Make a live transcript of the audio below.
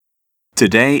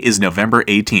Today is November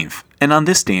 18th, and on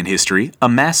this day in history, a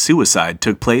mass suicide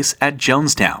took place at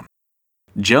Jonestown.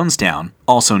 Jonestown,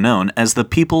 also known as the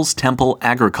People's Temple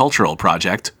Agricultural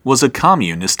Project, was a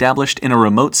commune established in a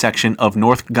remote section of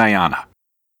North Guyana.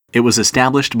 It was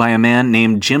established by a man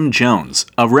named Jim Jones,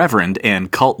 a reverend and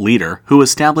cult leader who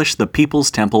established the People's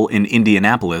Temple in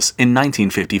Indianapolis in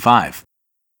 1955.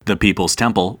 The People's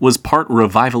Temple was part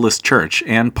revivalist church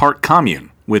and part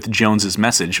commune, with Jones's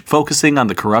message focusing on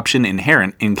the corruption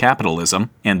inherent in capitalism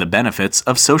and the benefits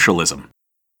of socialism.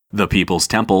 The People's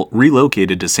Temple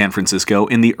relocated to San Francisco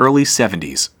in the early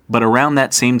 70s, but around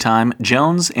that same time,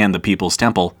 Jones and the People's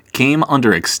Temple came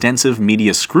under extensive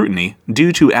media scrutiny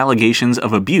due to allegations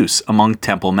of abuse among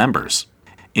Temple members.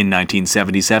 In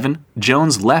 1977,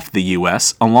 Jones left the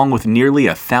U.S. along with nearly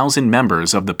 1,000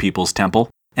 members of the People's Temple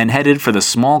and headed for the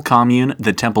small commune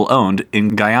the Temple owned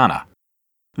in Guyana.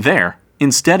 There,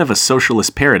 instead of a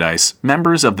socialist paradise,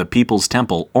 members of the People's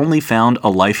Temple only found a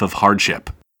life of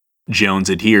hardship. Jones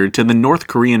adhered to the North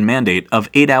Korean mandate of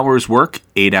 8 hours work,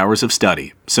 8 hours of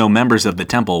study, so members of the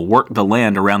temple worked the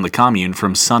land around the commune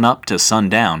from sunup to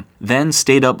sundown, then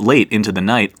stayed up late into the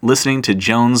night listening to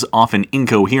Jones' often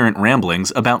incoherent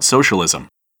ramblings about socialism.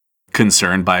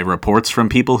 Concerned by reports from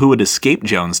people who had escaped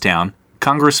Jonestown,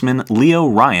 Congressman Leo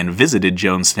Ryan visited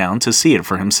Jonestown to see it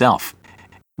for himself.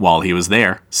 While he was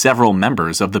there, several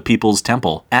members of the People's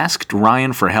Temple asked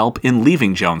Ryan for help in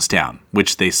leaving Jonestown,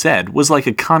 which they said was like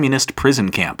a communist prison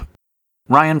camp.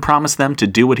 Ryan promised them to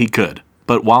do what he could,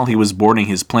 but while he was boarding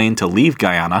his plane to leave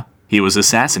Guyana, he was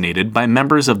assassinated by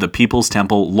members of the People's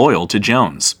Temple loyal to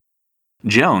Jones.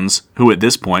 Jones, who at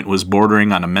this point was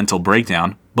bordering on a mental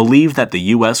breakdown, believed that the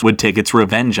U.S. would take its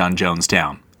revenge on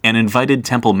Jonestown, and invited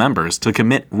Temple members to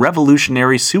commit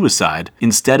revolutionary suicide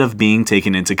instead of being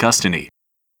taken into custody.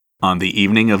 On the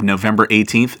evening of November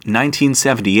 18,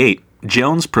 1978,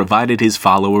 Jones provided his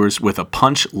followers with a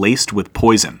punch laced with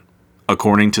poison.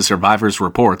 According to survivors'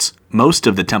 reports, most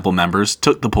of the temple members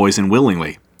took the poison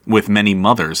willingly, with many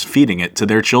mothers feeding it to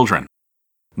their children.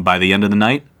 By the end of the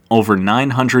night, over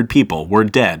 900 people were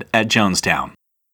dead at Jonestown.